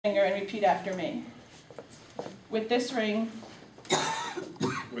Finger and repeat after me. With this ring,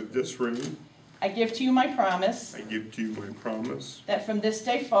 I give to you my promise that from this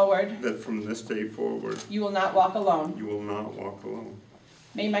day forward, you will not walk alone.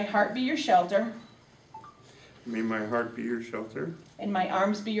 May my heart be your shelter, May my heart be your shelter, and my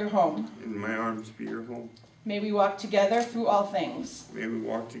arms be your home. and my arms be your home. May we walk together through all things. May we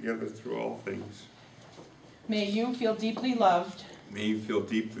walk together through all things. May you feel deeply loved, May you feel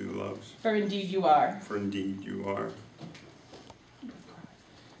deeply loved, for indeed you are. for indeed you are.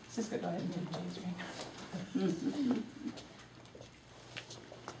 Sisca, go ahead and take Jay's ring.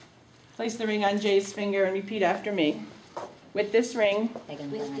 Place the ring on Jay's finger and repeat after me. With this ring,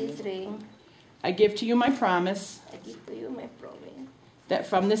 I give to you my promise that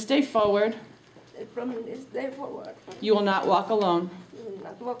from this day forward, you will not walk alone.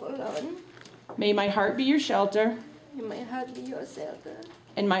 May my heart be your shelter,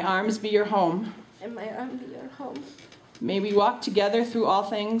 and my arms be your home. May we walk together through all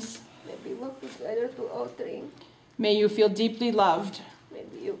things. May you feel deeply loved,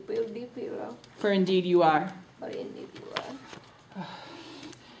 for indeed you are.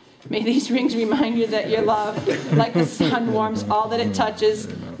 May these rings remind you that your love, like the sun, warms all that it touches,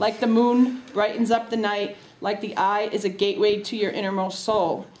 like the moon brightens up the night, like the eye is a gateway to your innermost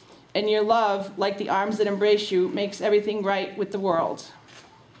soul. And your love, like the arms that embrace you, makes everything right with the world.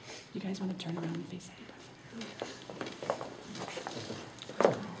 You guys want to turn around and face anybody?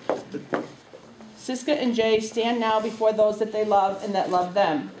 Sisca and Jay stand now before those that they love and that love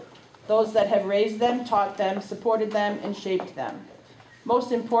them, those that have raised them, taught them, supported them, and shaped them.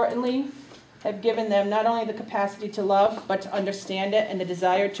 Most importantly, have given them not only the capacity to love, but to understand it and the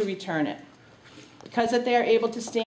desire to return it. Because that they are able to stand